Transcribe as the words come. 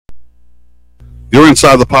You're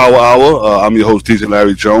inside the Power Hour. I'm your host, DJ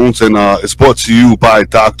Larry Jones, and it's brought to you by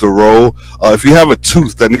Dr. Rowe. If you have a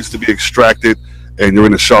tooth that needs to be extracted and you're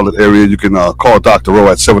in the Charlotte area, you can call Dr.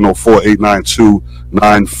 Rowe at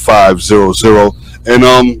 704-892-9500.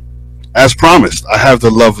 And as promised, I have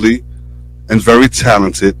the lovely and very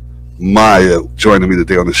talented Maya joining me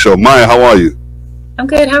today on the show. Maya, how are you? I'm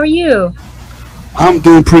good. How are you? I'm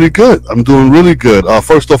doing pretty good. I'm doing really good.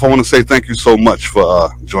 First off, I want to say thank you so much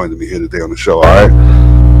for joining me here today on the show. All right.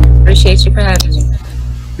 Appreciate you for having me.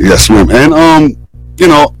 Yes, ma'am. And I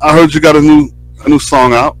heard you got a new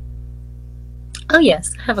song out. Oh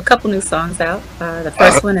yes, I have a couple new songs out. The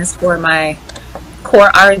first one is for my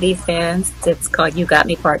core R&B fans. It's called "You Got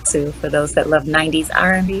Me Part 2" for those that love '90s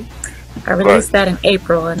R&B. I released that in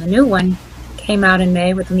April, and the new one came out in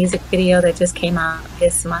May with a music video that just came out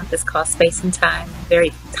this month. It's called Space and Time.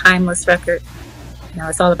 Very timeless record.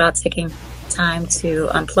 It's all about taking time to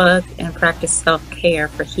unplug and practice self-care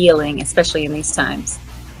for healing, especially in these times.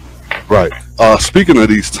 Right. Speaking of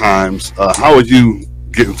these times, how are you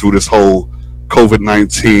getting through this whole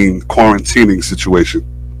COVID-19 quarantining situation?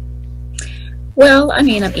 Well, I'm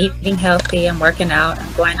eating healthy. I'm working out.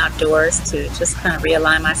 I'm going outdoors to just kind of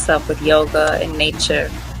realign myself with yoga and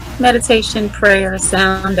nature. Meditation, prayer,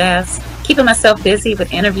 sound baths, keeping myself busy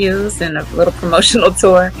with interviews and a little promotional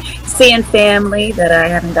tour, seeing family that I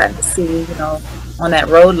haven't gotten to see, on that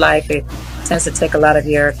road life. It tends to take a lot of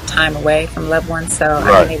your time away from loved ones, so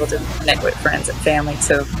I've been able to connect with friends and family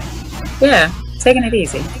too. Yeah, taking it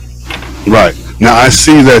easy. Right. Now I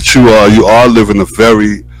see that you are living a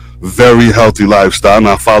very, very healthy lifestyle, and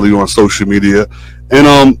I follow you on social media.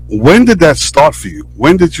 And when did that start for you?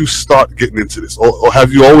 When did you start getting into this? Or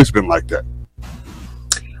have you always been like that?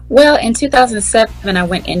 Well, in 2007, I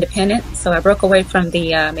went independent. So I broke away from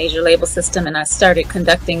the major label system, and I started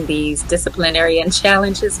conducting these disciplinary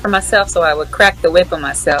challenges for myself. So I would crack the whip on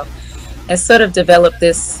myself and sort of develop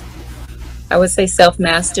this, I would say,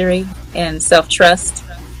 self-mastery and self-trust.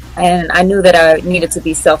 And I knew that I needed to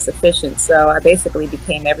be self-sufficient, so I basically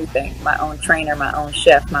became everything. My own trainer, my own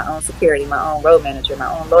chef, my own security, my own road manager, my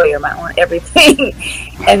own lawyer, my own everything.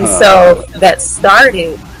 And so that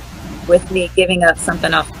started with me giving up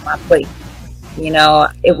something off my plate.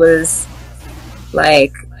 It was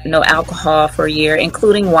like no alcohol for a year,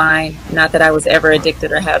 including wine. Not that I was ever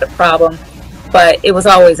addicted or had a problem, but it was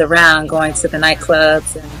always around, going to the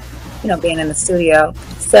nightclubs and, being in the studio.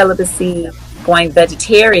 Celibacy. Going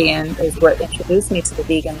vegetarian is what introduced me to the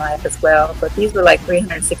vegan life as well. But these were like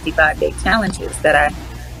 365-day challenges that I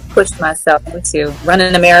pushed myself into.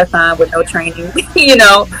 Running a marathon with no training,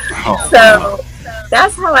 So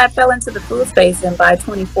that's how I fell into the food space. And by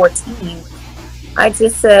 2014, I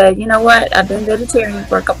just said, you know what? I've been vegetarian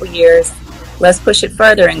for a couple years. Let's push it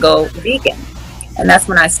further and go vegan. And that's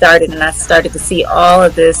when I started. And I started to see all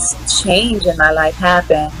of this change in my life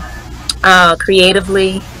happen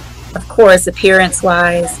creatively. Of course,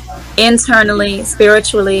 appearance-wise, internally,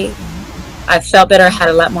 spiritually, I felt better. I had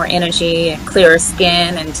a lot more energy and clearer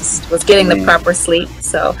skin, and just was getting the proper sleep.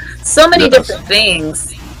 So many different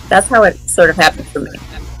things. That's how it sort of happened for me.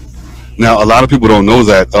 Now, a lot of people don't know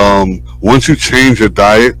that once you change your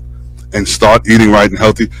diet and start eating right and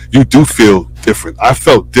healthy, you do feel different. I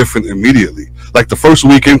felt different immediately. Like the first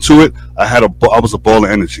week into it, I was a ball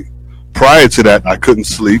of energy. Prior to that, I couldn't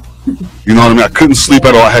sleep. You know what I mean? I couldn't sleep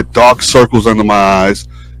at all. I had dark circles under my eyes,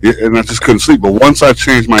 and I just couldn't sleep. But once I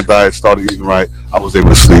changed my diet, started eating right, I was able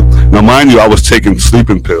to sleep. Now, mind you, I was taking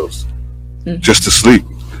sleeping pills just to sleep.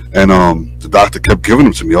 And the doctor kept giving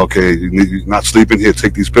them to me. Okay, you're not sleeping here,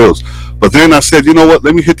 take these pills. But then I said, you know what?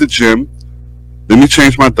 Let me hit the gym. Let me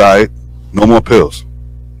change my diet. No more pills.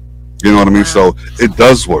 You know what I mean? So it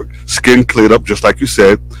does work. Skin cleared up, just like you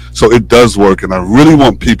said. So it does work, and I really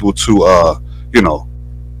want people to,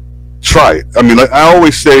 try it. I mean, like I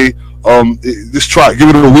always say, just try it. Give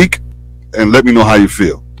it a week, and let me know how you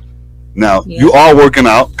feel. Now, you are working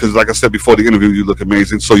out, because like I said before the interview, you look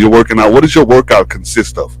amazing. So you're working out. What does your workout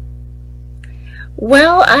consist of?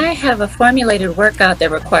 Well, I have a formulated workout that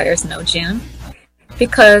requires no gym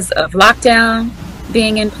because of lockdown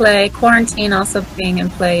being in play, quarantine also being in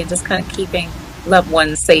play, and just kind of keeping loved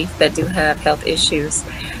ones safe that do have health issues.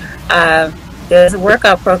 There's a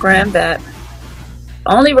workout program that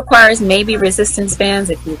only requires maybe resistance bands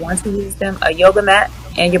if you want to use them, a yoga mat,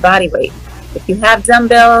 and your body weight. If you have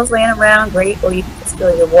dumbbells laying around, great, or you can just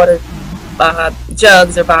fill your water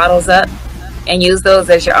jugs or bottles up and use those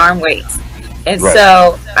as your arm weights. And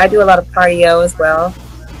so I do a lot of cardio as well,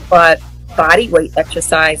 but body weight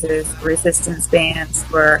exercises, resistance bands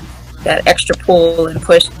for that extra pull and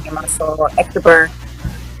push in your muscle or extra burn.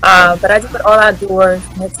 But I do it all outdoors,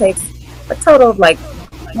 and it takes a total of like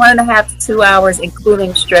 1.5 to 2 hours,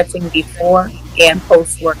 including stretching before and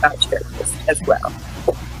post workout stretches as well.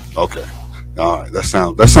 Okay. All right. That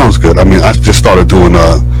sounds good. I mean, I just started doing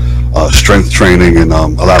strength training and a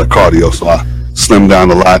lot of cardio, so I slimmed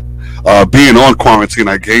down a lot. Being on quarantine,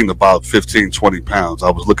 I gained about 15, 20 pounds. I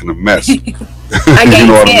was looking a mess. I You gained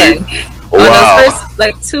know what I 10. mean? On Wow. those first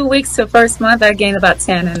like 2 weeks to first month, I gained about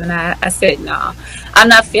 10, and then I said, no, I'm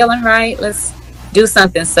not feeling right. Let's do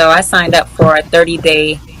something. So I signed up for a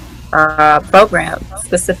 30-day program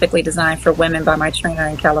specifically designed for women by my trainer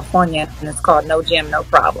in California, and it's called No Gym, No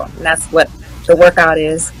Problem. And that's what the workout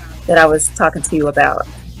is that I was talking to you about.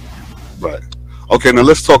 Right. Okay. Now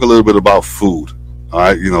let's talk a little bit about food. All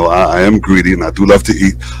right. You know, I am greedy and I do love to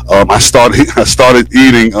eat. I started I started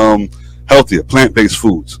eating healthier, plant-based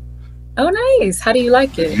foods. Oh, nice. How do you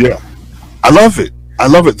like it? Yeah. I love it. I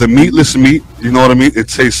love it. The meatless meat, you know what I mean? It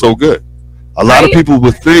tastes so good. A lot of Right? people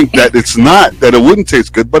would think that it's not, that it wouldn't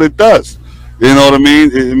taste good, but it does. You know what I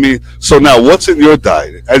mean? So now what's in your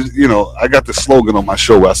diet? As you know, I got the slogan on my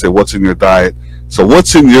show where I say, "What's in your diet?" So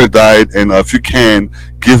what's in your diet? And if you can,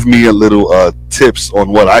 give me a little tips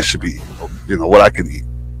on what I should be eating. You know, what I can eat.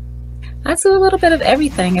 I do a little bit of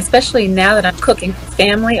everything, especially now that I'm cooking for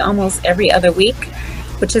family almost every other week,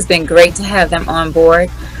 which has been great to have them on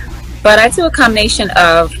board. But I do a combination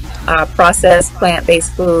of processed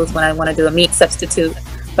plant-based foods when I want to do a meat substitute.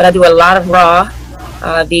 But I do a lot of raw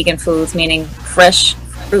vegan foods, meaning fresh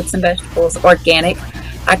fruits and vegetables, organic.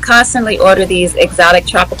 I constantly order these exotic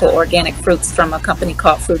tropical organic fruits from a company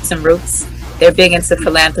called Fruits and Roots. They're big into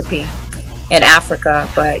philanthropy in Africa,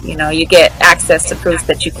 but you know, you get access to fruits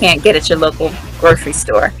that you can't get at your local grocery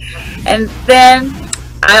store. And then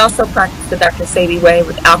I also practice the Dr. Sadie way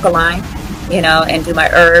with alkaline, you know, and do my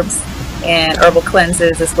herbs and herbal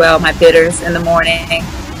cleanses as well, my bitters in the morning,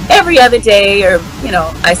 every other day, or you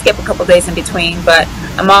know, I skip a couple days in between. But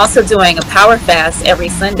I'm also doing a power fast every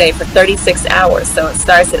Sunday for 36 hours. So it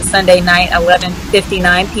starts at Sunday night,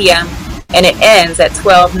 11:59 p.m. and it ends at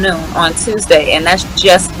 12 noon on Tuesday, and that's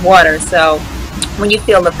just water. So when you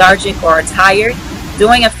feel lethargic or tired,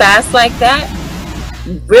 doing a fast like that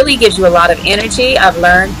really gives you a lot of energy. I've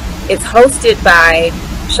learned it's hosted by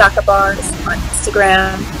Shaka Bars on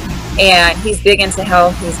Instagram, and he's big into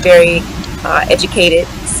health. He's very educated,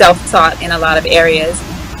 self-taught in a lot of areas.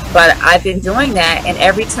 But I've been doing that, and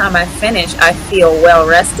every time I finish, I feel well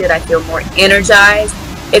rested. I feel more energized.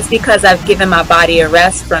 It's because I've given my body a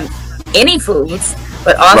rest from any foods,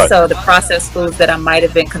 but Right. also the processed foods that I might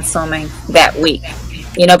have been consuming that week.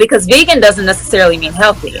 You know, because vegan doesn't necessarily mean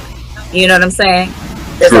healthy. You know what I'm saying?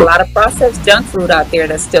 There's a True. lot of processed junk food out there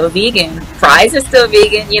that's still vegan. Fries are still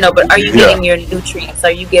vegan, you know, but are you Yeah. getting your nutrients?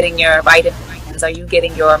 Are you getting your vitamins? Are you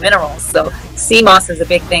getting your minerals? So sea moss is a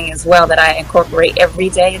big thing as well that I incorporate every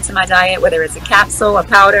day into my diet, whether it's a capsule, a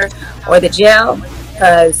powder, or the gel,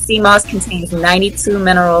 because sea moss contains 92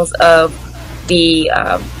 minerals of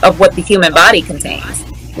what the human body contains,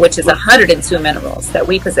 which is 102 minerals that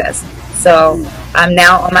we possess. So I'm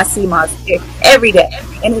now on my sea moss kick every day,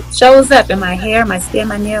 and it shows up in my hair, my skin,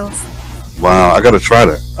 my nails. Wow, I got to try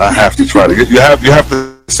that. I have to try that. You have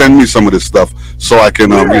to send me some of this stuff so I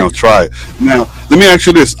can Yeah. try it. Now, let me ask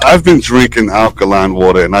you this. I've been drinking alkaline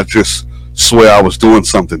water and I just swear I was doing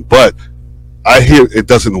something, but I hear it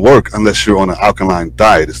doesn't work unless you're on an alkaline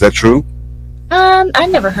diet. Is that true? I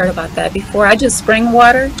never heard about that before. I do spring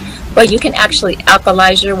water, but you can actually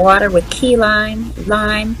alkalize your water with key lime,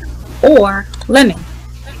 or lemon.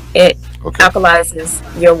 It Okay. alkalizes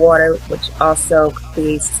your water, which also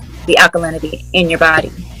creates the alkalinity in your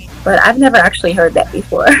body. But I've never actually heard that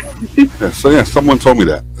before. Yeah, someone told me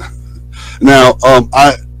that. Now,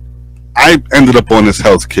 I ended up on this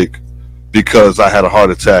health kick because I had a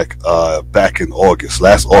heart attack back in August,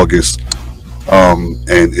 last August, and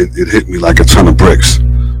it hit me like a ton of bricks.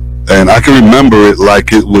 And I can remember it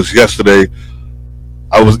like it was yesterday.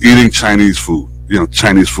 I was eating Chinese food. You know,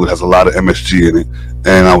 Chinese food has a lot of MSG in it,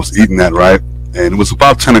 and I was eating that, right. And it was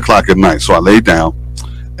about 10 o'clock at night, so I laid down,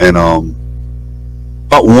 and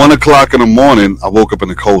about 1 o'clock in the morning, I woke up in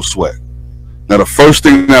a cold sweat. Now, the first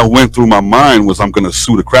thing that went through my mind was I'm going to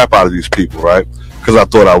sue the crap out of these people, right? Because I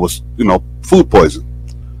thought I was, food poison.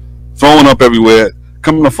 Throwing up everywhere.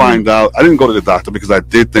 Coming to find out, I didn't go to the doctor because I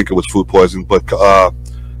did think it was food poison, but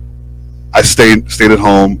I stayed at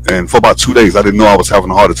home, and for about 2 days, I didn't know I was having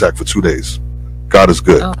a heart attack for 2 days. God is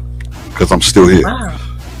good, Oh, because I'm still here. wow.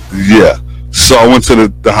 Yeah. So I went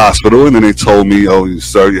to the hospital, and then they told me, "Oh,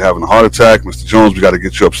 sir, you're having a heart attack. Mr. Jones, we got to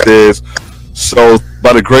get you upstairs." So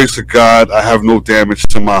by the grace of God, I have no damage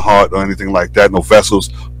to my heart or anything like that, no vessels.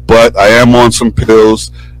 But I am on some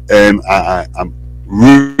pills, and I'm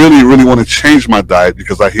really, really want to change my diet,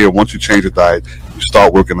 because I hear once you change your diet, you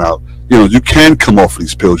start working out, you can come off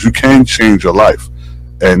these pills. You can change your life.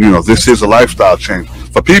 And, this is a lifestyle change.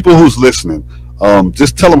 For people who's listening,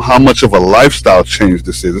 just tell them how much of a lifestyle change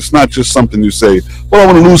this is. It's not just something you say, well,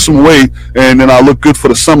 I want to lose some weight and then I'll look good for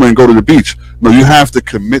the summer and go to the beach. No, you have to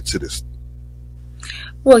commit to this.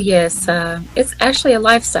 Well, yes, it's actually a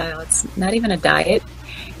lifestyle. It's not even a diet,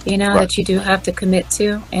 Right. that you do have to commit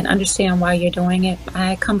to and understand why you're doing it.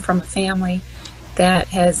 I come from a family that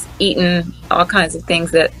has eaten all kinds of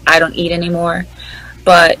things that I don't eat anymore,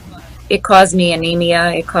 but it caused me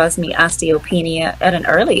anemia. It caused me osteopenia at an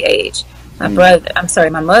early age. My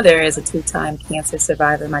mother is a 2-time cancer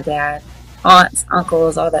survivor. My dad, aunts,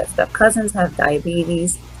 uncles, all that stuff. Cousins have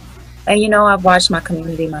diabetes. And I've watched my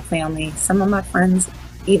community, my family, some of my friends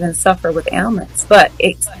even suffer with ailments. But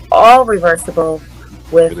it's all reversible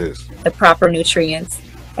It with is. the proper nutrients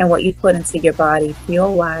and what you put into your body,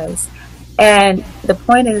 fuel-wise. And the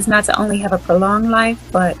point is not to only have a prolonged life,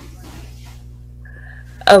 but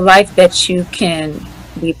a life that you can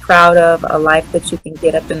be proud of, a life that you can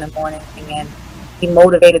get up in the morning and be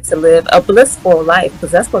motivated to live, a blissful life,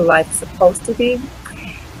 because that's what life is supposed to be.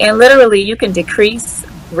 And literally, you can decrease,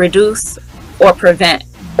 reduce, or prevent,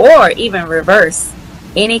 or even reverse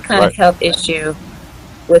any kind of Right. health issue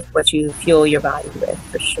with what you fuel your body with,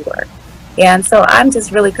 for sure. And so I'm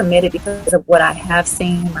just really committed because of what I have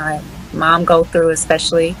seen my mom go through,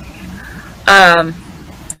 especially.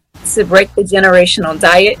 To break the generational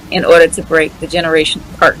diet in order to break the generational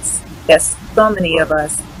curse that so many of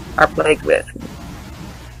us are plagued with.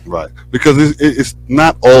 Right. Because it's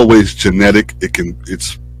not always genetic.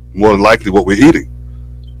 It's more likely what we're eating,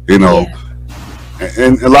 Yeah,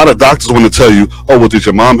 And a lot of doctors want to tell you, oh, well, did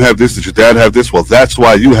your mom have this? Did your dad have this? Well, that's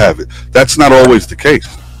why you have it. That's not always the case.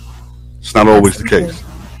 It's not always the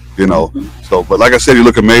absolutely. case, So, but like I said, you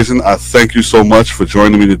look amazing. I thank you so much for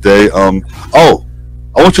joining me today.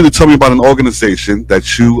 I want you to tell me about an organization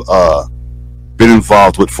that you been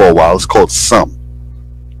involved with for a while. It's called SUM.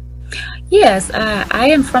 Yes, I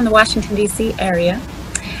am from the Washington, D.C. area.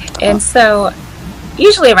 And so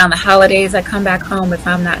usually around the holidays, I come back home if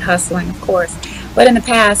I'm not hustling, of course. But in the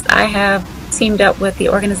past, I have teamed up with the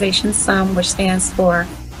organization SUM, which stands for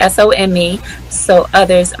SOME, so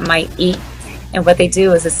others might eat. And what they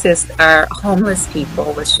do is assist our homeless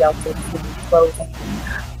people with shelter, food, clothing,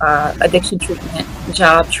 addiction treatment,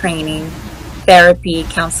 job training, therapy,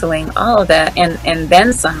 counseling, all of that, and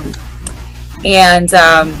then some. And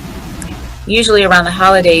usually around the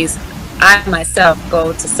holidays, I myself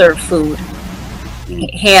go to serve food,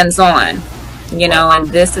 hands on, and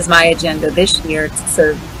this is my agenda this year to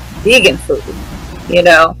serve vegan food, you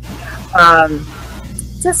know, um,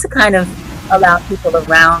 just to kind of allow people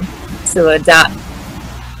around to adopt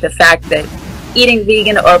the fact that eating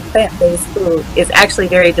vegan or plant-based food is actually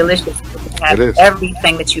very delicious. You can It have is.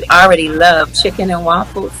 everything that you already love: chicken and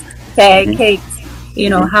waffles, pancakes,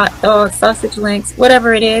 hot dogs, sausage links,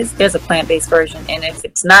 whatever it is. There's a plant-based version, and if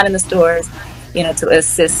it's not in the stores, to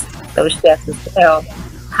assist those chefs as well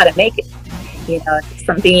how to make it. It's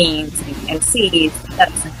from beans and seeds,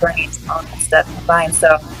 nuts and grains, all that stuff combined.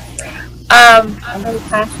 So I'm really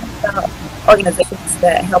passionate about organizations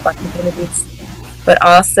that help our communities, but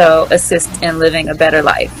also assist in living a better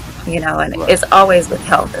life, and Right. it's always with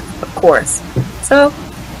health, of course. So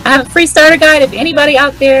I have a free starter guide. If anybody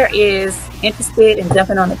out there is interested in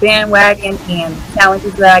jumping on the bandwagon and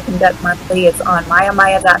challenges that I conduct monthly, it's on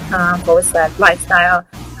mayamaya.com/lifestyle.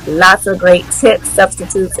 Lots of great tips,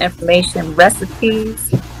 substitutes, information,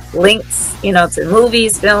 recipes, links, to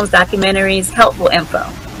movies, films, documentaries, helpful info.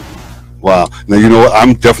 Wow. Now you know what?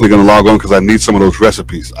 I'm definitely going to log on because I need some of those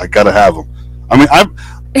recipes. I got to have them. I mean,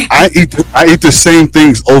 I eat the same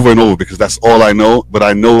things over and over because that's all I know. But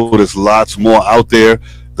I know there's lots more out there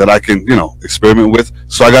that I can, experiment with.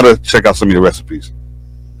 So I got to check out some of your recipes.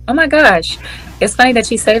 Oh my gosh. It's funny that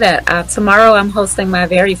you say that. Tomorrow I'm hosting my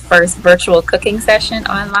very first virtual cooking session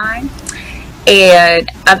online. And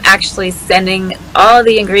I'm actually sending all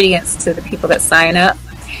the ingredients to the people that sign up.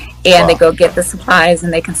 And they Wow. go get the supplies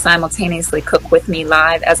and they can simultaneously cook with me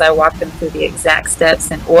live as I walk them through the exact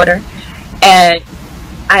steps in order. And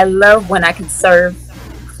I love when I can serve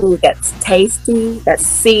food that's tasty, that's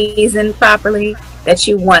seasoned properly, that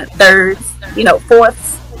you want thirds,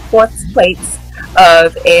 fourths plates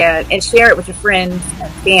of, and share it with your friends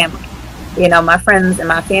and family. My friends and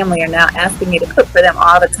my family are now asking me to cook for them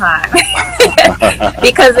all the time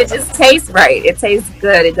because it just tastes right. It tastes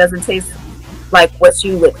good. It doesn't taste like what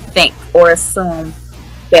you would think or assume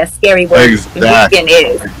that scary word Exactly. vegan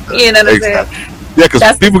is. You know what I'm saying? Exactly. Yeah, because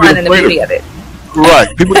That's the people fun get and the afraid of beauty it. of it.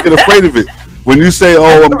 Right. People get afraid of it. When you say, "Oh,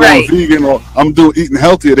 That's I'm going right. vegan," or "I'm doing eating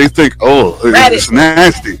healthier," they think, "Oh, it's Radical.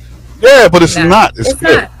 nasty." Yeah, but it's No, not. It's it's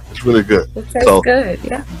good. not. It's really good. It tastes So, good.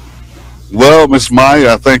 Yeah. well, Miss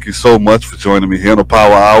Maya, I thank you so much for joining me here on the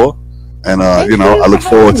Power Hour, and Thank I you for look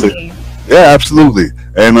forward having to. me. Yeah, absolutely.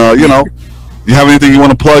 And you have anything you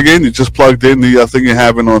want to plug in? You just plugged in the thing you're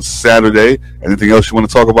having on Saturday. Anything else you want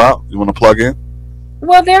to talk about? You want to plug in?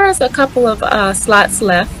 Well, there is a couple of slots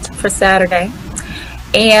left for Saturday.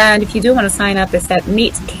 And if you do want to sign up, it's at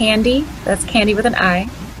meetcandy, that's candy with an I,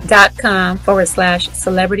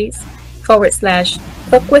 .com/celebrities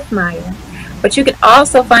 /cook with Maya. But you can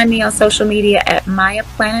also find me on social media at Maya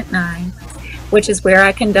Planet 9, which is where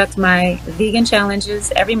I conduct my vegan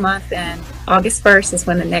challenges every month. And August 1st is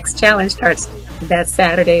when the next challenge starts that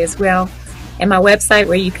Saturday as well. And my website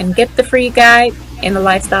where you can get the free guide in the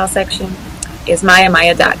lifestyle section is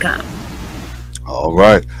mayamaya.com. All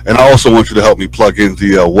right. And I also want you to help me plug in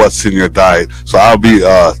the what's in your diet. So I'll be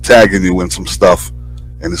tagging you in some stuff,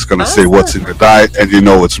 and it's going to say what's in Awesome. your diet, and you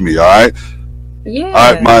know it's me. All right. All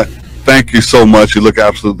right, Yeah. my. Thank you so much. You look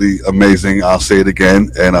absolutely amazing. I'll say it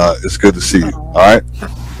again, and it's good to see you. All Oh, right.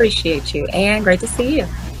 appreciate you. And great to see you.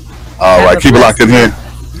 All Have right. a Keep it locked blessed in day.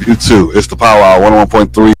 here. You too. It's the Power Hour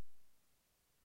 101.3.